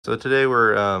So today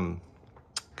we're going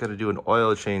to do an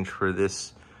oil change for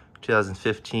this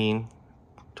 2015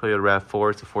 Toyota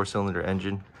Rav4. It's a 4-cylinder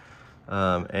engine,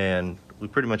 and we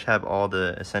pretty much have all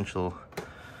the essential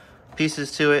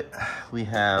pieces to it. We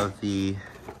have the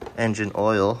engine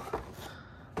oil,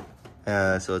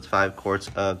 so it's 5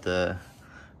 quarts of the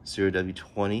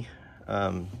 0W20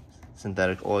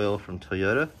 synthetic oil from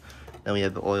Toyota. Then we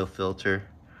have the oil filter.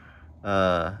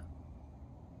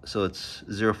 So it's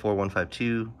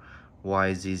 04152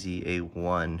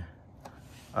 YZZA1,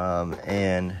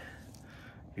 and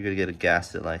you're gonna get a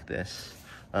gasket like this.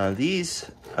 These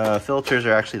filters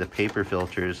are actually the paper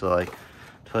filters. So like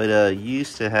Toyota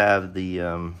used to have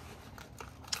the,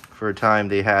 for a time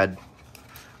they had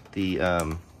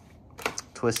the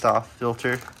twist off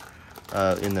filter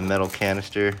in the metal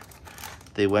canister.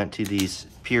 They went to these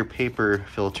pure paper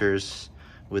filters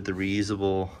with the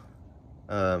reusable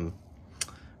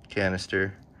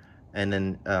canister, and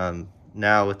then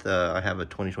now with I have a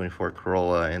 2024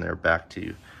 Corolla, and they're back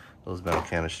to those metal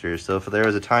canisters. So if there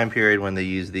was a time period when they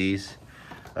used these,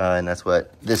 and that's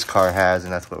what this car has,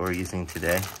 and that's what we're using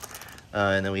today.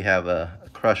 And then we have a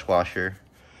crush washer.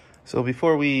 So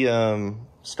before we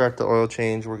start the oil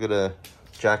change, we're gonna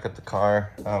jack up the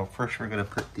car. First we're gonna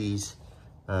put these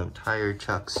tire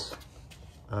chucks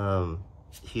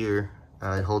here.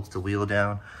 It holds the wheel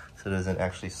down so it doesn't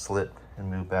actually slip and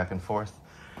move back and forth.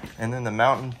 And then the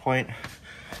mounting point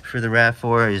for the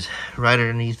Rav4 is right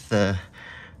underneath the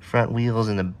front wheels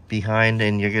and the behind,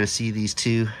 and you're gonna see these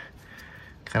two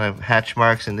kind of hatch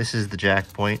marks, and this is the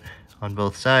jack point on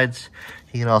both sides.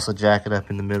 You can also jack it up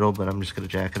in the middle, but I'm just gonna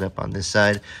jack it up on this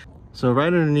side. So right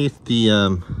underneath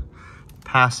the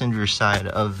passenger side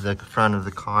of the front of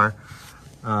the car,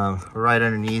 right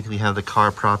underneath, we have the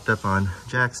car propped up on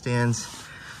jack stands.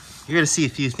 You're gonna see a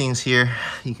few things here.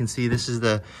 You can see this is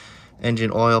the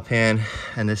engine oil pan,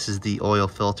 and this is the oil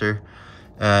filter.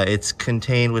 It's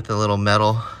contained with a little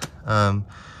metal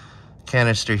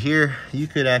canister here. You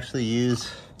could actually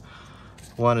use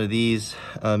one of these,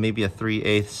 maybe a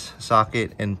 3/8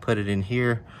 socket, and put it in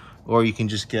here, or you can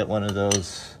just get one of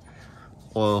those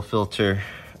oil filter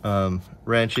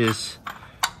wrenches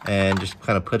and just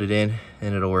kind of put it in,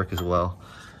 and it'll work as well.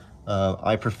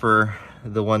 I prefer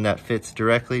the one that fits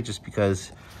directly, just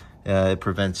because it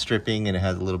prevents stripping and it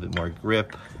has a little bit more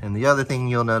grip. And the other thing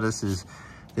you'll notice is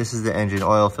this is the engine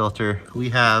oil filter. We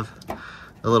have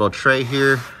a little tray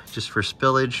here just for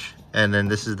spillage, and then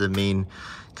this is the main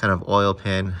kind of oil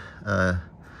pan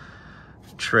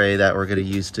tray that we're going to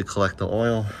use to collect the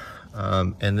oil.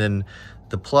 And then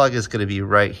the plug is going to be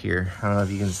right here. I don't know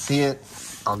if you can see it.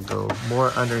 I'll go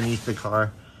more underneath the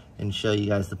car and show you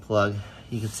guys the plug.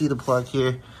 You can see the plug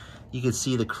here. You can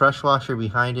see the crush washer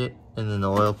behind it, and then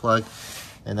the oil plug.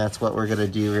 And that's what we're gonna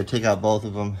do. We're gonna take out both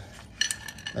of them.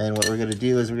 And what we're gonna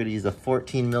do is we're gonna use a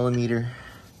 14mm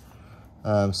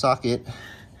socket.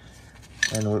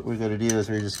 And what we're gonna do is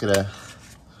we're just gonna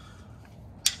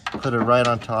put it right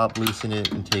on top, loosen it,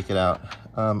 and take it out.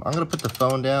 I'm gonna put the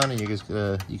phone down, and you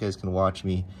guys can watch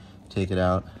me take it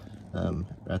out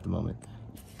at the moment.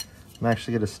 I'm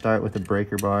actually gonna start with the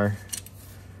breaker bar.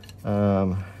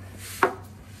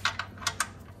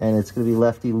 And it's going to be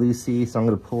lefty-loosey, so I'm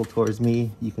going to pull towards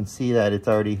me. You can see that it's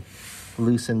already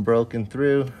loose and broken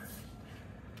through.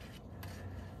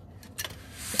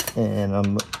 And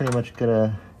I'm pretty much going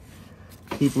to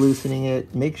keep loosening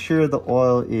it. Make sure the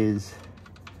oil is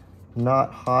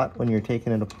not hot when you're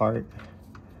taking it apart,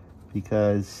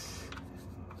 because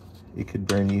it could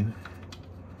burn you.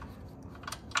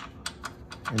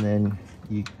 And then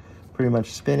you pretty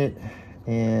much spin it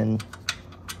and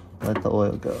let the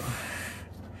oil go.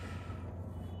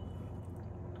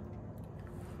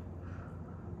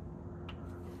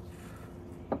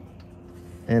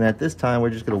 And at this time, we're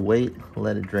just gonna wait,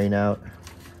 let it drain out.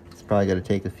 It's probably gonna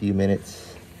take a few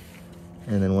minutes.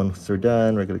 And then once we're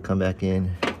done, we're gonna come back in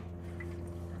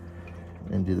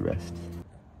and do the rest.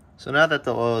 So now that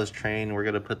the oil is drained, we're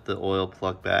gonna put the oil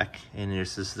plug back. And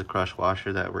this is the crush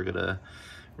washer that we're gonna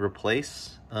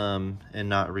replace and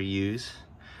not reuse.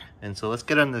 And so let's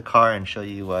get in the car and show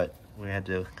you what we had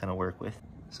to kind of work with.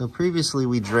 So previously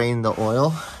we drained the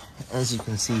oil, as you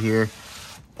can see here.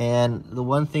 And the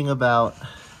one thing about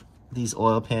these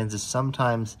oil pans is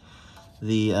sometimes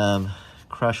the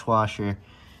crush washer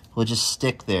will just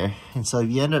stick there. And so if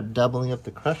you end up doubling up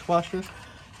the crush washer,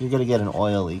 you're gonna get an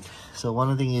oil leak. So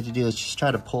one of the things you have to do is just try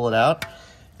to pull it out.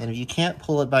 And if you can't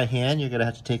pull it by hand, you're gonna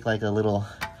have to take like a little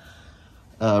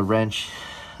wrench,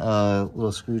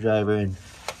 little screwdriver, and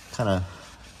kind of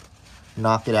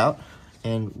knock it out.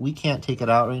 And we can't take it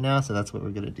out right now, so that's what we're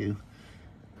gonna do.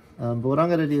 But what I'm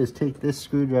gonna do is take this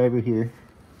screwdriver here,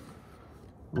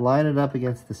 line it up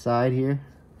against the side here.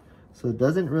 So it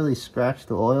doesn't really scratch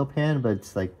the oil pan, but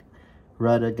it's like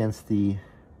right against the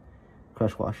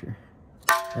crush washer.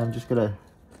 And I'm just gonna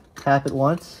tap it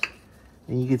once,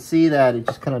 and you can see that it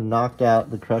just kind of knocked out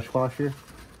the crush washer.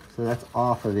 So that's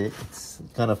off of it. It's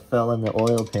kind of fell in the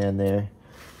oil pan there,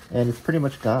 and it's pretty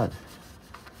much gone.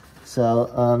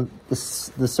 So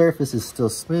the surface is still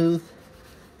smooth.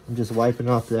 I'm just wiping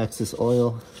off the excess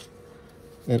oil.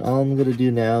 And all I'm gonna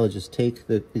do now is just take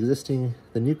the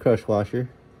new crush washer,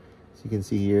 as you can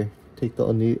see here, take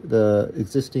the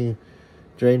existing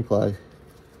drain plug,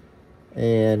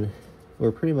 and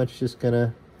we're pretty much just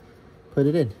gonna put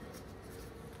it in.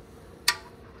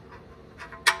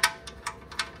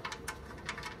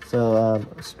 So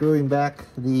screwing back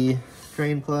the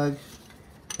drain plug,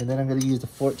 and then I'm going to use the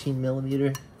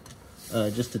 14mm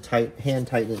just to hand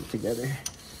tighten it together.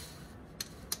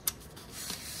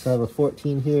 So I have a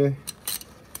 14 here,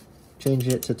 change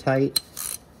it to tight,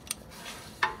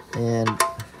 and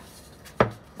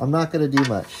I'm not going to do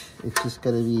much. It's just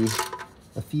going to be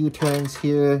a few turns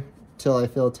here till I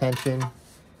feel tension,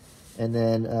 and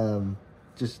then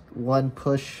just one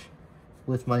push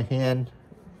with my hand.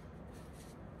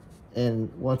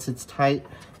 And once it's tight,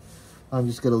 I'm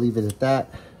just gonna leave it at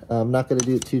that. I'm not gonna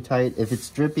do it too tight. If it's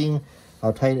dripping,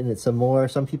 I'll tighten it some more.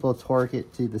 Some people torque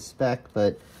it to the spec,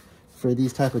 but for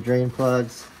these type of drain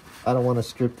plugs, I don't wanna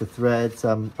strip the threads.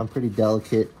 I'm pretty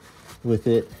delicate with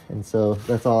it, and so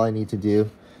that's all I need to do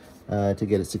to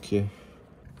get it secure.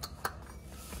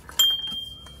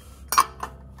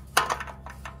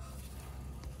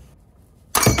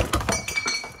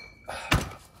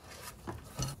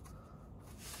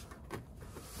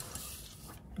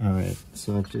 Alright,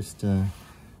 so I'm just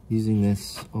using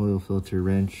this oil filter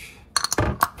wrench.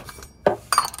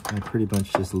 I pretty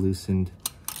much just loosened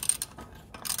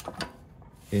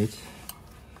it.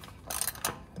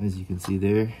 As you can see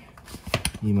there,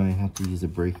 you might have to use a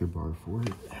breaker bar for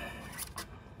it.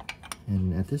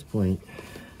 And at this point,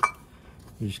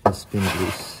 you're just going to spin it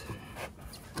loose.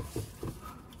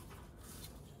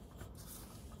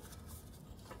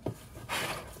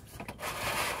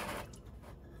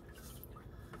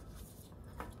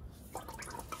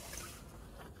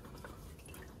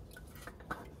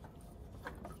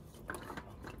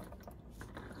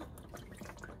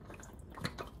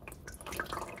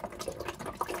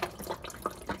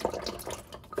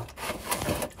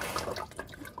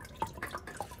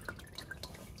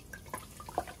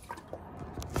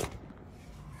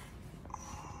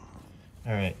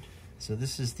 All right, so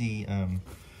this is the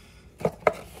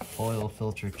oil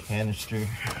filter canister,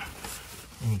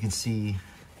 and you can see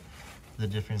the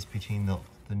difference between the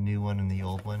new one and the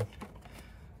old one.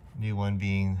 New one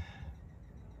being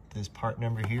this part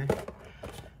number here.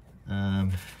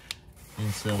 And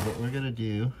so what we're gonna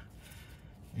do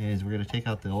is we're gonna take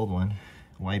out the old one,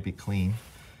 wipe it clean.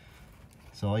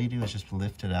 So all you do is just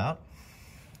lift it out,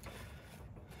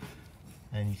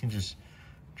 and you can just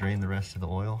drain the rest of the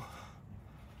oil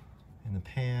in the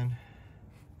pan.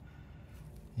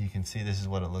 You can see this is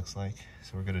what it looks like.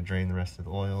 So we're going to drain the rest of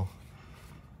the oil,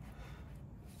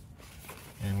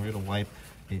 and we're going to wipe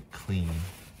it clean.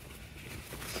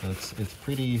 So it's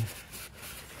pretty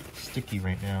sticky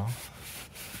right now,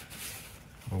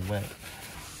 or wet.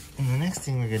 And the next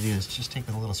thing we're going to do is just take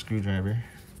a little screwdriver,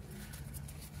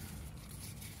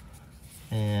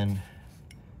 and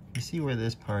you see where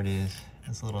this part is,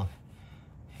 this little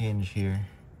hinge here.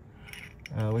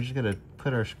 We're just gonna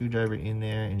put our screwdriver in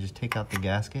there and just take out the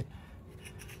gasket.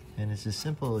 And it's as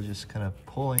simple as just kind of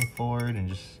pulling forward and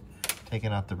just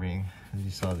taking out the ring, as you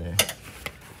saw there.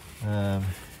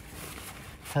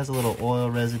 Has a little oil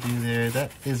residue there.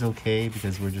 That is okay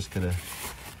because we're just gonna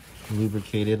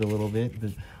lubricate it a little bit,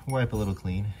 but wipe a little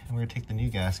clean. And we're gonna take the new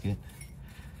gasket,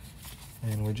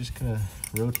 and we're just gonna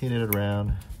rotate it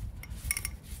around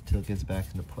until it gets back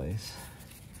into place,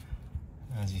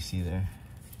 as you see there.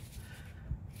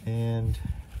 And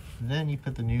then you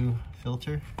put the new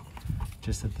filter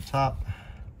just at the top.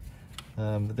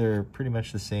 They're pretty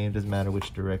much the same, doesn't matter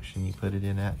which direction you put it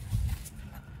in at.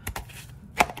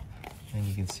 And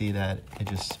you can see that it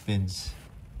just spins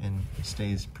and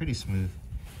stays pretty smooth.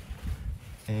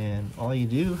 And all you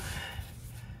do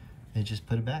is just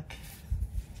put it back.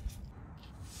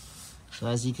 So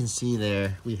as you can see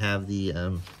there, we have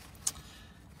the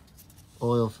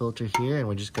oil filter here, and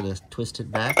we're just gonna twist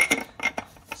it back.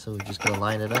 So we're just gonna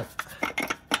line it up,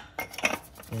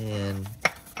 and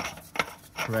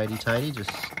righty-tighty, just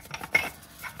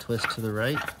twist to the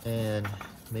right, and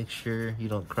make sure you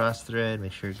don't cross thread,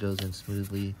 make sure it goes in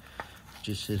smoothly.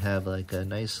 Just should have like a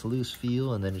nice loose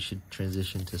feel, and then it should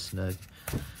transition to snug.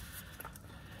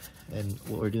 And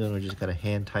what we're doing, we're just gonna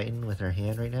hand tighten with our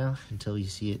hand right now until you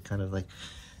see it kind of like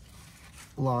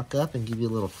lock up and give you a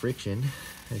little friction,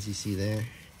 as you see there.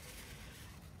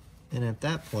 And at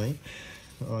that point,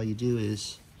 all you do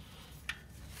is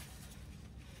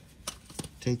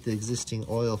take the existing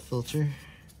oil filter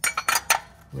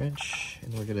wrench,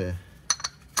 and we're gonna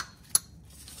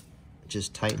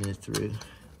just tighten it through.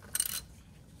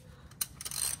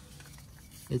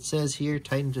 It says here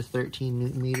tighten to 13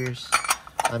 Newton meters.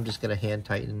 I'm just gonna hand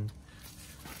tighten.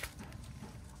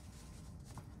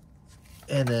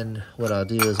 And then what I'll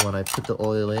do is when I put the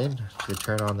oil in, to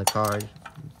turn on the car,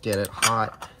 get it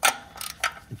hot,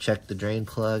 check the drain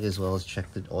plug as well as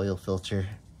check the oil filter.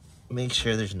 Make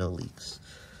sure there's no leaks.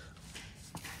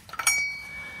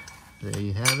 There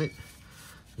you have it.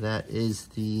 That is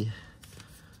the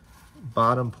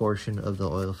bottom portion of the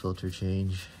oil filter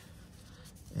change.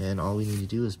 And all we need to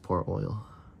do is pour oil.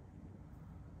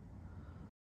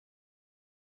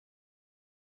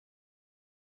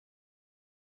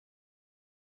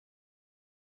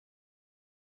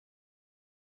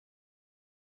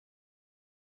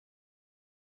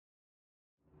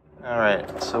 All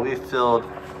right, so we filled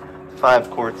 5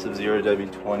 quarts of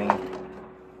 0W20, as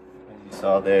you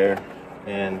saw there,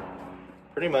 and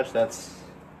pretty much that's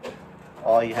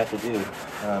all you have to do.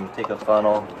 Take a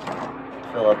funnel,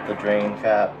 fill up the drain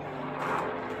cap,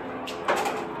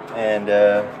 and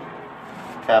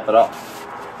cap it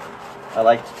off. I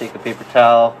like to take a paper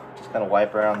towel, just kind of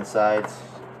wipe around the sides,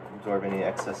 absorb any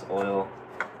excess oil,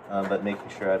 but making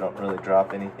sure I don't really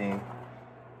drop anything.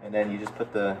 And then you just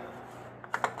put the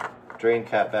drain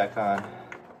cap back on,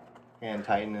 hand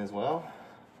tighten as well.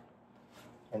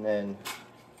 And then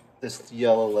this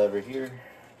yellow lever here,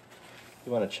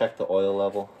 you want to check the oil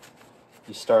level.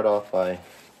 You start off by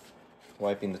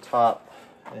wiping the top,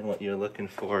 and what you're looking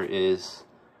for is,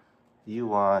 you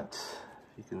want,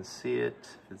 if you can see it,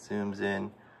 if it zooms in,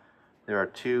 there are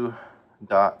 2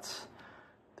 dots.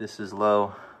 This is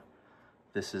low,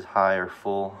 this is high or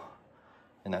full,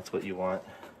 and that's what you want.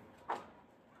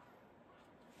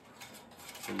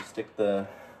 So you stick the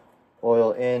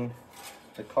oil in.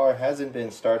 The car hasn't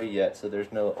been started yet, so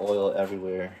there's no oil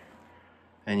everywhere.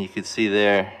 And you can see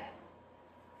there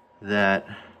that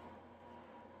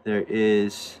there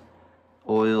is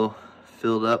oil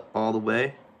filled up all the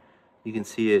way. You can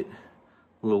see it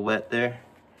a little wet there.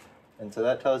 And so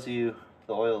that tells you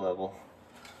the oil level.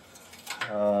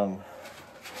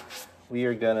 We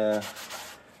are gonna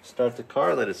start the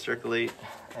car, let it circulate,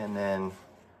 and then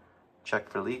check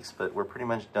for leaks, but we're pretty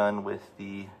much done with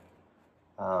the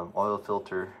oil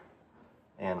filter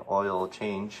and oil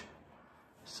change.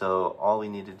 So all we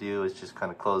need to do is just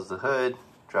kind of close the hood,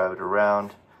 drive it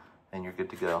around, and you're good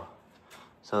to go.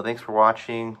 So thanks for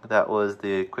watching. That was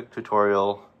the quick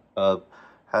tutorial of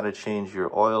how to change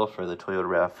your oil for the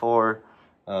Toyota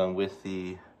Rav4 with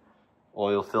the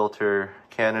oil filter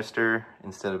canister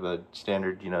instead of a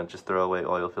standard, just throwaway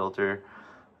oil filter.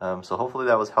 So hopefully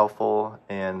that was helpful,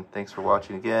 and thanks for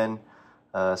watching again.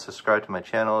 Subscribe to my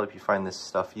channel if you find this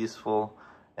stuff useful,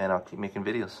 and I'll keep making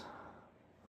videos.